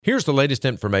Here's the latest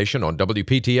information on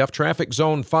WPTF Traffic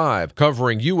Zone 5,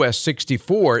 covering US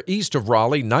 64 east of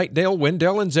Raleigh, Knightdale,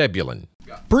 Wendell, and Zebulon.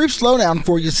 Brief slowdown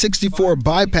for your 64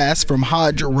 bypass from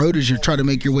Hodge Road as you try to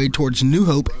make your way towards New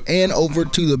Hope and over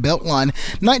to the Beltline.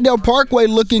 Knightdale Parkway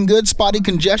looking good, spotty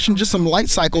congestion, just some light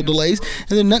cycle delays,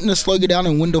 and then nothing to slow you down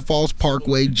in Wendell Falls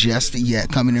Parkway just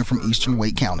yet, coming in from eastern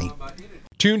Wake County.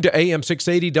 Tune to AM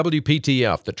 680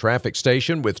 WPTF, the traffic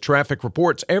station, with traffic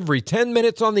reports every 10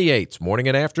 minutes on the 8s, morning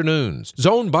and afternoons.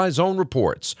 Zone-by-zone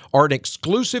reports are an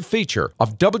exclusive feature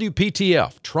of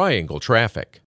WPTF Triangle Traffic.